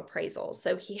a low appraisal.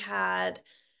 So he had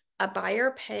a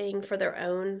buyer paying for their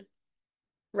own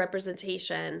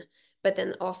representation, but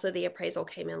then also the appraisal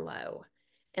came in low.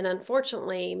 And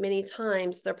unfortunately, many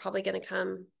times they're probably going to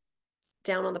come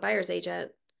down on the buyer's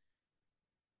agent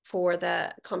for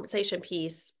the compensation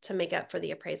piece to make up for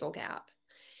the appraisal gap.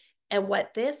 And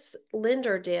what this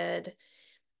lender did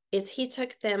is he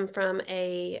took them from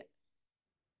a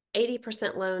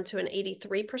 80% loan to an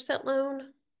 83% loan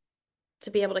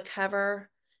to be able to cover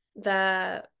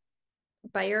the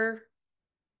buyer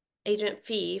agent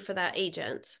fee for that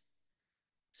agent.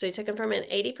 So he took them from an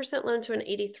 80% loan to an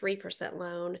 83%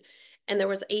 loan, and there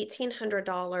was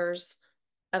 $1,800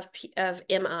 of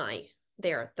MI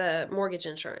there, the mortgage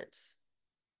insurance.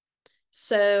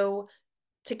 So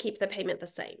to keep the payment the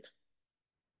same.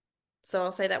 So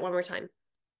I'll say that one more time.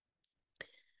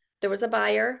 There was a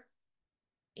buyer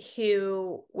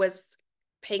who was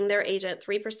paying their agent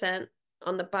 3%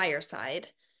 on the buyer side.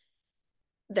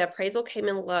 The appraisal came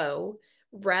in low.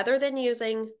 Rather than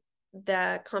using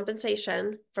the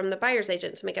compensation from the buyer's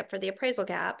agent to make up for the appraisal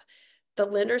gap, the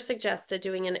lender suggested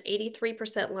doing an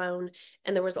 83% loan,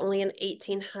 and there was only an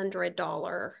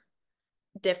 $1,800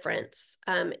 difference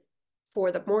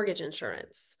for the mortgage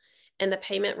insurance, and the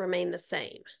payment remained the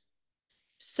same.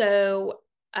 So,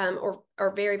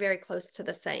 or very, very close to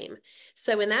the same.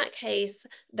 So in that case,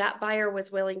 that buyer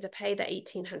was willing to pay the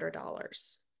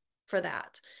 $1,800 for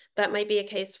that. That might be a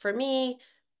case for me.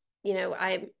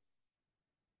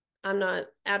 I'm not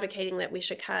advocating that we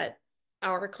should cut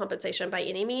our compensation by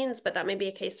any means, but that may be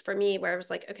a case for me where I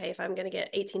was like, okay, if I'm going to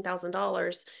get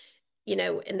 $18,000,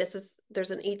 and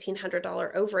there's an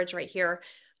 $1,800 overage right here,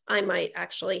 I might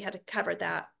actually have to cover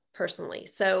that personally.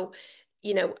 So,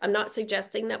 I'm not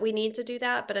suggesting that we need to do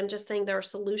that, but I'm just saying there are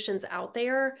solutions out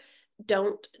there.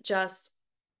 Don't just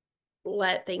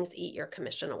let things eat your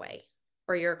commission away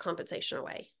or your compensation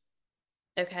away.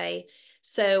 Okay.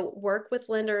 So work with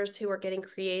lenders who are getting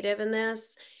creative in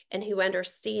this and who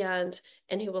understand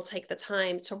and who will take the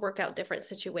time to work out different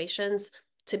situations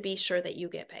to be sure that you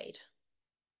get paid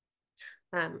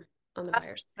on the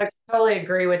buyers. I totally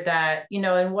agree with that.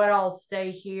 And what I'll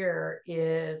say here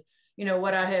is,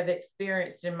 what I have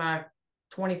experienced in my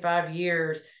 25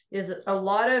 years is a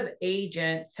lot of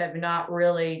agents have not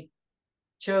really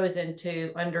chosen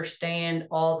to understand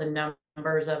all the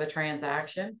numbers of a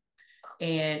transaction.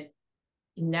 And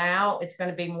now it's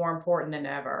going to be more important than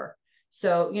ever.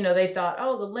 So, they thought,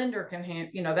 oh, the lender can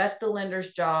handle, that's the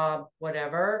lender's job,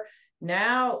 whatever.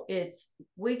 Now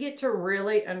we get to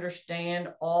really understand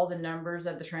all the numbers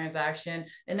of the transaction.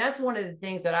 And that's one of the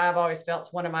things that I've always felt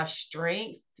is one of my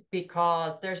strengths,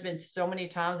 because there's been so many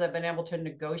times I've been able to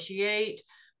negotiate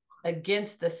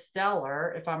against the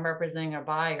seller if I'm representing a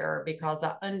buyer, because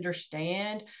I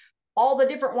understand all the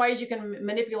different ways you can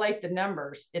manipulate the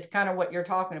numbers. It's kind of what you're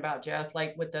talking about, Jess,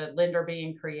 like with the lender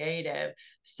being creative.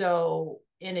 So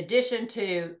in addition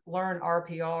to learn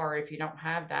RPR, if you don't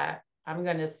have that, I'm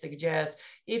going to suggest,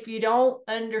 if you don't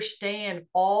understand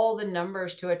all the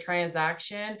numbers to a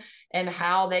transaction and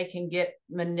how they can get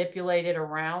manipulated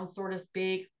around, so to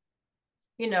speak,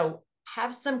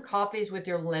 have some copies with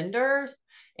your lenders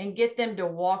and get them to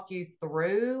walk you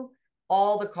through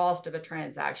all the cost of a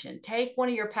transaction. Take one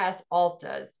of your past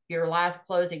altas, your last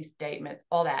closing statements,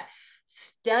 all that.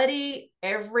 Study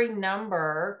every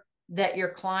number that your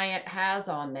client has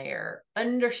on there.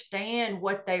 Understand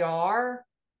what they are,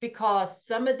 because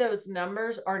some of those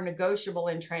numbers are negotiable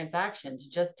in transactions,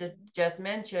 just as just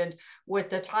mentioned with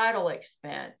the title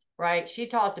expense, right? She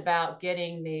talked about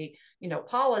getting the,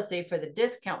 policy for the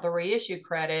discount, the reissue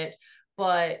credit,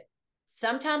 but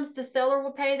sometimes the seller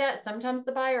will pay that, sometimes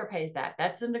the buyer pays that.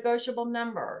 That's a negotiable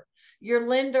number. Your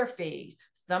lender fees.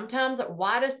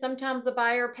 Why does sometimes a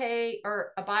buyer pay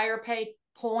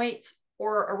points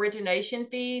or origination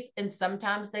fees and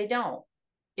sometimes they don't?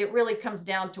 It really comes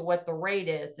down to what the rate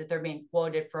is that they're being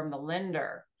quoted from the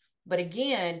lender. But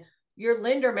again, your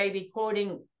lender may be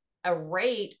quoting a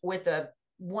rate with a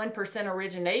 1%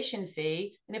 origination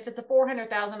fee. And if it's a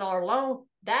 $400,000 loan,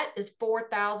 that is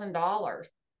 $4,000.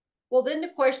 Well, then the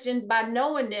question, by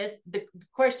knowing this, the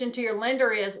question to your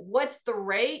lender is, what's the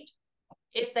rate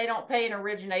if they don't pay an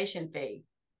origination fee?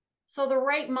 So the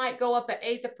rate might go up an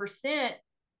eighth of percent,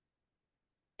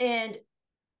 and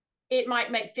it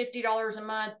might make $50 a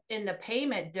month in the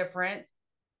payment difference.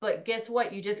 But guess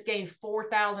what? You just gained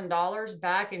 $4,000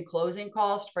 back in closing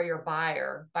costs for your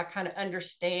buyer by kind of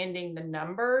understanding the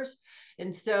numbers.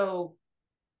 And so,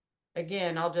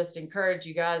 again, I'll just encourage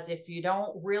you guys, if you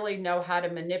don't really know how to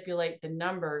manipulate the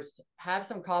numbers, have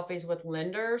some coffees with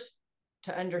lenders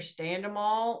to understand them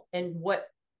all and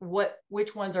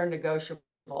which ones are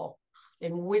negotiable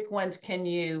and which ones can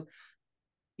you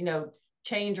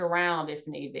change around if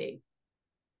need be.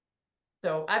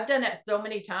 So I've done that so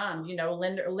many times.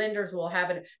 Lenders will have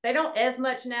it. They don't as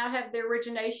much now have the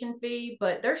origination fee,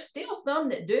 but there's still some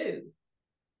that do.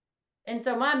 And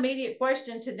so my immediate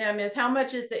question to them is, how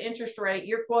much is the interest rate?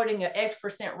 You're quoting an X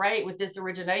percent rate with this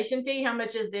origination fee. How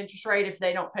much is the interest rate if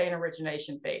they don't pay an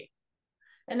origination fee?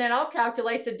 And then I'll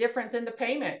calculate the difference in the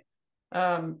payment.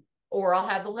 Or I'll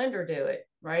have the lender do it,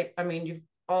 right? I mean,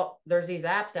 there's these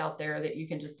apps out there that you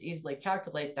can just easily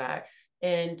calculate that.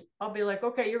 And I'll be like,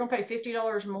 okay, you're going to pay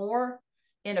 $50 more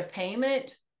in a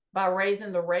payment by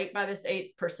raising the rate by this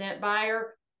 8%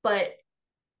 buyer. But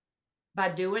by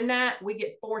doing that, we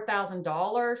get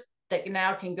 $4,000 that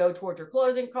now can go towards your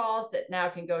closing costs, that now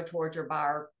can go towards your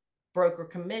buyer broker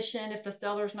commission if the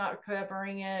seller's not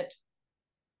covering it,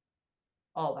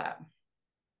 all that.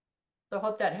 So I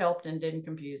hope that helped and didn't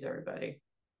confuse everybody.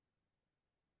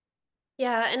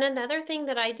 Yeah, and another thing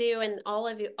that I do, and all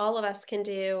of us can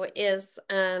do, is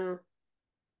I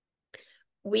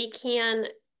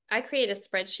create a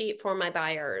spreadsheet for my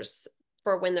buyers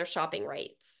for when they're shopping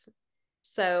rates.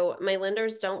 So my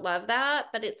lenders don't love that,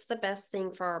 but it's the best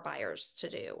thing for our buyers to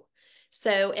do.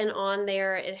 So, and on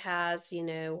there it has,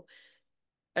 an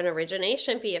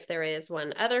origination fee if there is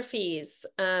one, other fees.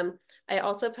 I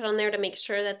also put on there to make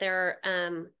sure that they're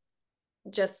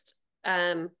just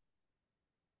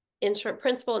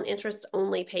principal and interest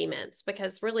only payments,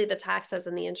 because really the taxes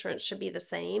and the insurance should be the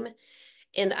same.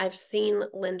 And I've seen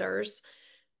lenders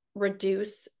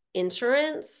reduce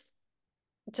insurance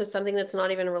to something that's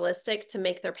not even realistic to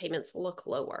make their payments look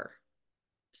lower.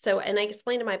 So, and I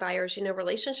explain to my buyers,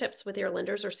 relationships with your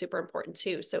lenders are super important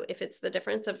too. So if it's the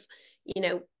difference of,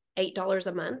 $8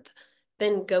 a month,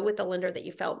 then go with the lender that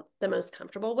you felt the most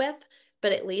comfortable with,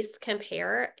 but at least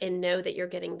compare and know that you're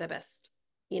getting the best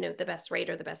rate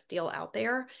or the best deal out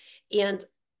there. And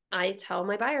I tell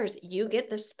my buyers, you get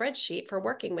this spreadsheet for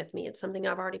working with me. It's something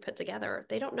I've already put together.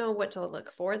 They don't know what to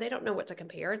look for. They don't know what to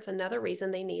compare. It's another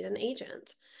reason they need an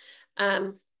agent.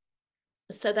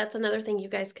 So that's another thing you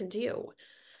guys can do.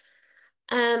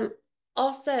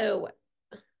 Also,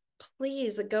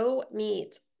 please go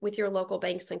meet with your local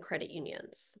banks and credit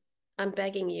unions. I'm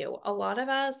begging you. A lot of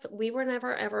us, we were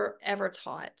never, ever, ever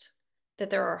taught that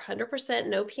there are 100%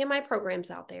 no PMI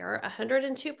programs out there,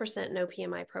 102% no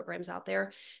PMI programs out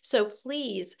there. So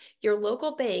please, your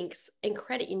local banks and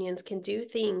credit unions can do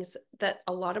things that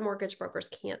a lot of mortgage brokers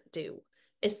can't do,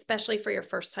 especially for your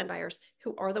first-time buyers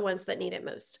who are the ones that need it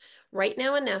most. Right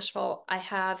now in Nashville, I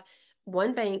have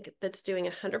one bank that's doing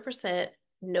 100%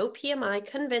 no PMI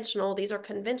conventional. These are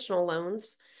conventional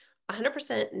loans,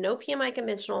 100% no PMI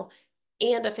conventional,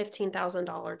 and a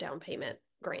 $15,000 down payment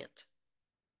grant.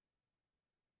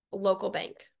 Local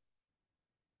bank.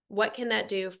 What can that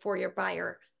do for your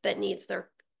buyer that needs to,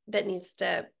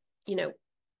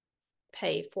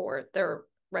 pay for their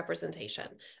representation?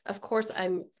 Of course,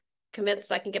 I'm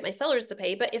convinced I can get my sellers to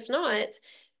pay. But if not,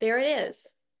 there it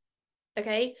is.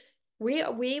 Okay.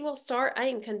 We will start, I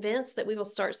am convinced that we will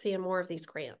start seeing more of these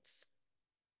grants.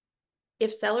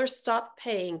 If sellers stop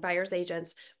paying buyer's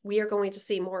agents, we are going to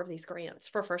see more of these grants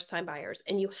for first-time buyers.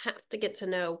 And you have to get to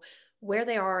know where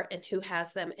they are and who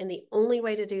has them. And the only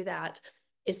way to do that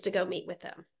is to go meet with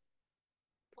them.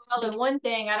 Well, and one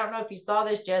thing, I don't know if you saw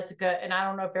this, Jessica, and I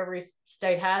don't know if every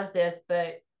state has this,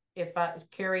 but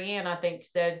Carrie Ann, I think,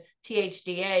 said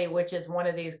THDA, which is one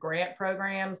of these grant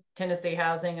programs, Tennessee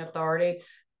Housing Authority.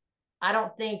 I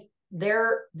don't think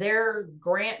their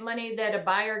grant money that a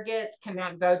buyer gets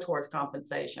cannot go towards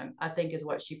compensation, I think is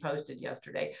what she posted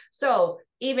yesterday. So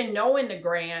even knowing the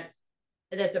grants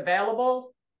that's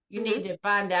available, you need to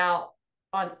find out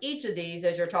on each of these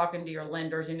as you're talking to your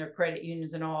lenders and your credit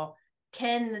unions and all,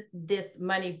 can this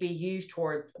money be used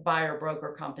towards buyer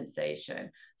broker compensation?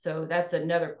 So that's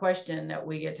another question that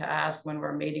we get to ask when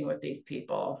we're meeting with these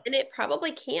people. And it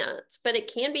probably can't, but it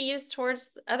can be used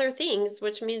towards other things,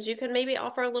 which means you can maybe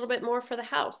offer a little bit more for the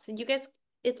house. You guys,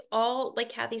 it's all, like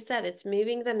Kathy said, it's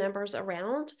moving the numbers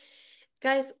around.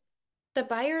 Guys, the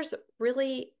buyers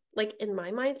really, like in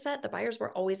my mindset, the buyers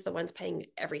were always the ones paying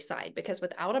every side, because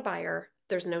without a buyer,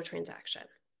 there's no transaction.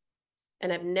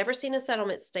 And I've never seen a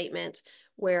settlement statement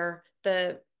where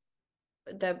the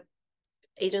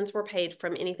agents were paid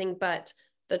from anything but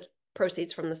the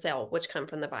proceeds from the sale, which come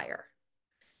from the buyer.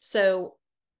 So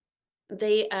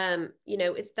they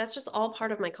that's just all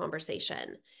part of my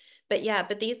conversation. But yeah,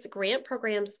 but these grant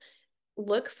programs,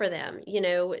 look for them.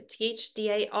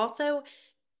 THDA also,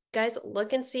 guys,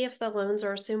 look and see if the loans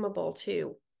are assumable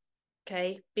too.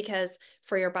 Okay, because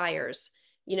for your buyers,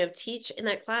 teach in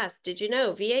that class. Did you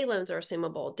know VA loans are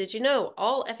assumable? Did you know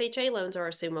all FHA loans are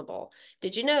assumable?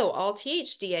 Did you know all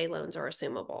THDA loans are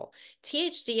assumable?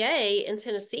 THDA in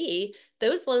Tennessee,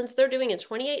 those loans they're doing in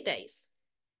 28 days.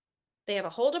 They have a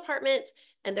whole department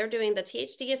and they're doing the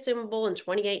THD assumable in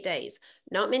 28 days.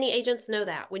 Not many agents know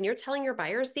that. When you're telling your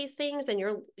buyers these things and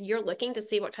you're looking to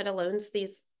see what kind of loans the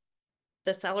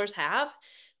sellers have,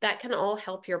 that can all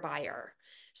help your buyer.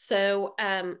 So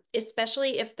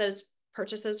especially if those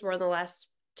purchases were in the last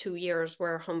 2 years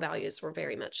where home values were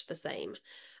very much the same.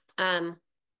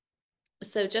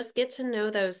 So just get to know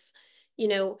those,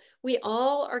 we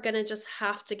all are going to just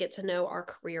have to get to know our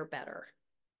career better.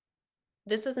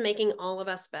 This is making all of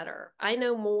us better. I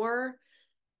know more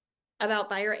about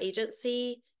buyer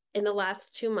agency in the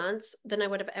last 2 months than I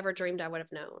would have ever dreamed I would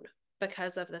have known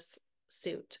because of this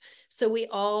suit. So we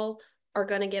all are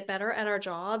going to get better at our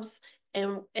jobs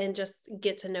and just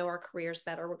get to know our careers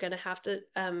better. We're going to have to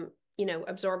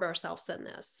absorb ourselves in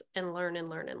this and learn and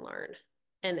learn and learn.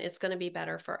 And it's going to be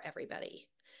better for everybody.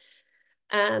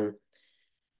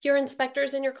 Your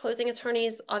inspectors and your closing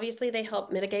attorneys, obviously they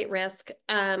help mitigate risk.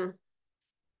 I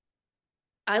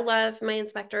love my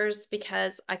inspectors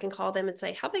because I can call them and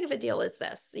say, how big of a deal is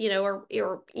this? Or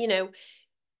your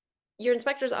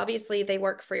inspectors, obviously they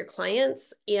work for your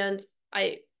clients, and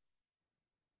I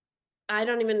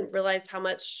don't even realize how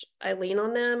much I lean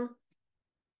on them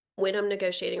when I'm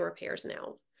negotiating repairs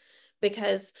now,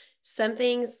 because some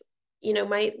things,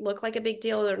 might look like a big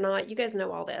deal or not. You guys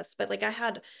know all this, but like I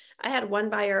had one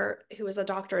buyer who was a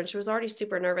doctor and she was already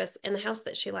super nervous, and the house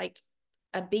that she liked,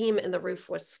 a beam in the roof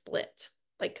was split,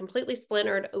 like completely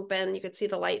splintered open. You could see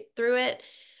the light through it.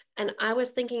 And I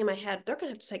was thinking in my head, they're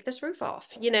gonna have to take this roof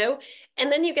off,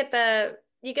 And then you get the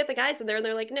guys in there and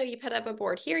they're like, no, you put up a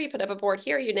board here, you put up a board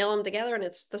here, you nail them together, and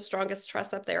it's the strongest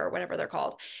truss up there or whatever they're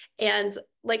called. And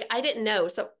like I didn't know.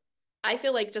 So I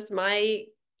feel like just my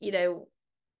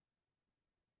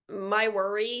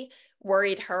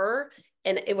worried her,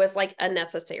 and it was like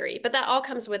unnecessary. But that all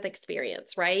comes with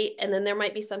experience, right? And then there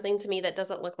might be something to me that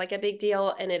doesn't look like a big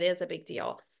deal, and it is a big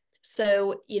deal.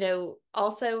 So,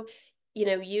 also,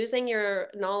 using your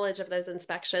knowledge of those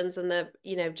inspections and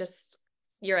just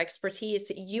your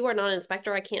expertise. You are not an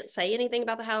inspector. I can't say anything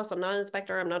about the house. I'm not an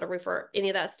inspector. I'm not a roofer, any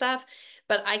of that stuff.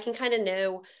 But I can kind of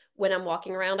know when I'm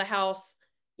walking around a house,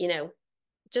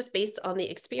 just based on the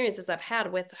experiences I've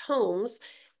had with homes,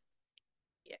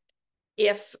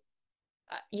 if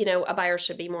a buyer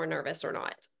should be more nervous or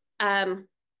not. And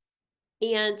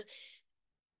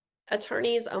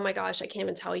attorneys, oh my gosh, I can't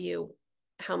even tell you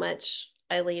how much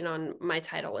I lean on my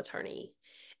title attorney.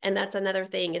 And that's another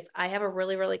thing, is I have a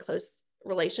really, really close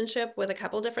relationship with a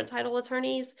couple different title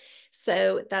attorneys.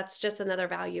 So that's just another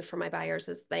value for my buyers,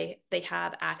 is they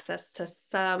have access to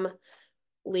some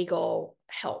legal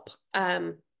help.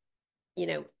 And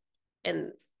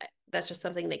that's just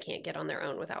something they can't get on their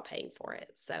own without paying for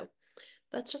it. So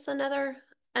that's just another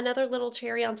another little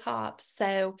cherry on top.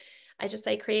 So I just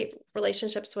say create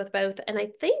relationships with both. And I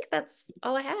think that's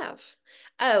all I have.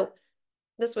 Oh,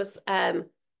 this was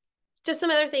just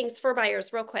some other things for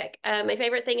buyers real quick. My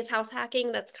favorite thing is house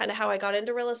hacking. That's kind of how I got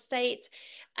into real estate.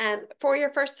 For your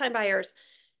first time buyers,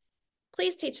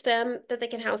 please teach them that they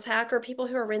can house hack, or people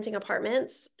who are renting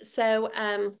apartments. So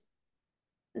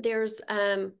there's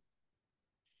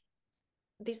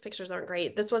these pictures aren't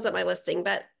great. This wasn't my listing,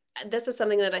 but this is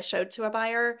something that I showed to a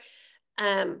buyer.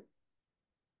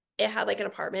 It had like an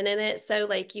apartment in it. So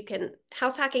like you can,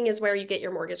 house hacking is where you get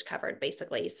your mortgage covered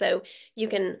basically. So you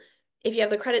can, if you have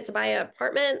the credit to buy an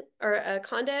apartment or a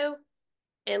condo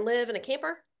and live in a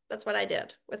camper, that's what I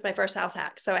did with my first house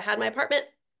hack. So I had my apartment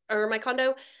or my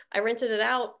condo, I rented it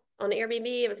out on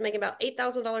Airbnb. It was making about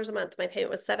 $8,000 a month. My payment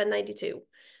was $792.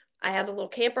 I had a little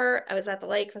camper. I was at the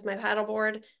lake with my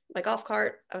paddleboard, my golf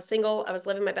cart. I was single. I was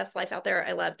living my best life out there.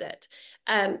 I loved it.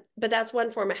 But that's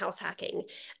one form of house hacking.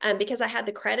 Because I had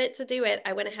the credit to do it,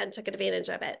 I went ahead and took advantage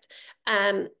of it.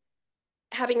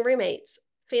 Having roommates,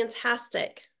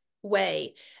 fantastic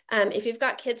way. If you've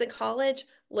got kids in college,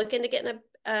 look into getting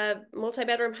a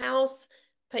multi-bedroom house,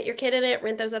 put your kid in it,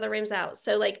 rent those other rooms out.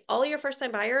 So like all your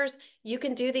first-time buyers, you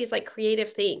can do these like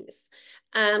creative things.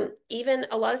 Even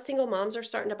a lot of single moms are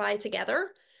starting to buy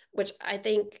together, which I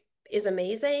think is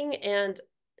amazing. And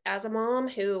as a mom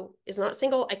who is not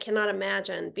single, I cannot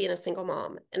imagine being a single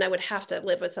mom, and I would have to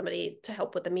live with somebody to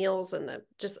help with the meals and the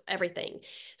just everything.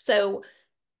 So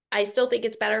I still think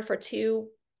it's better for two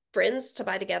friends to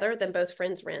buy together than both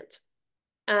friends rent.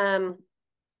 And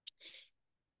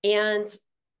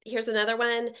here's another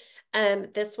one.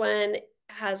 This one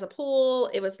has a pool.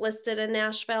 It was listed in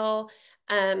Nashville.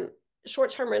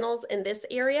 Short-term rentals in this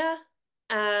area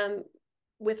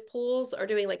with pools are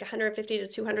doing like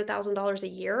 $150,000 to $200,000 a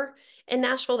year. In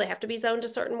Nashville, they have to be zoned a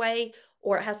certain way,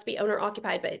 or it has to be owner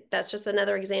occupied. But that's just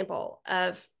another example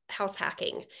of house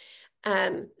hacking.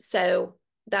 So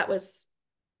that was,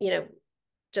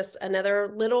 just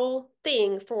another little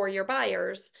thing for your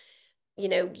buyers.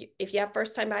 If you have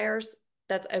first time buyers,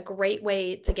 that's a great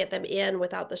way to get them in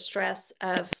without the stress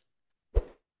of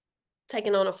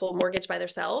taking on a full mortgage by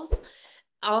themselves.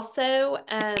 Also,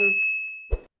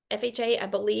 FHA, I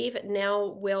believe, now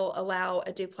will allow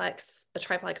a duplex, a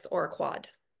triplex, or a quad.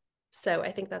 So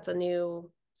I think that's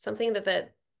something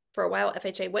that for a while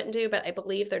FHA wouldn't do, but I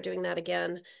believe they're doing that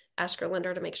again. Ask your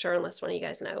lender to make sure, unless one of you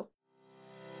guys know.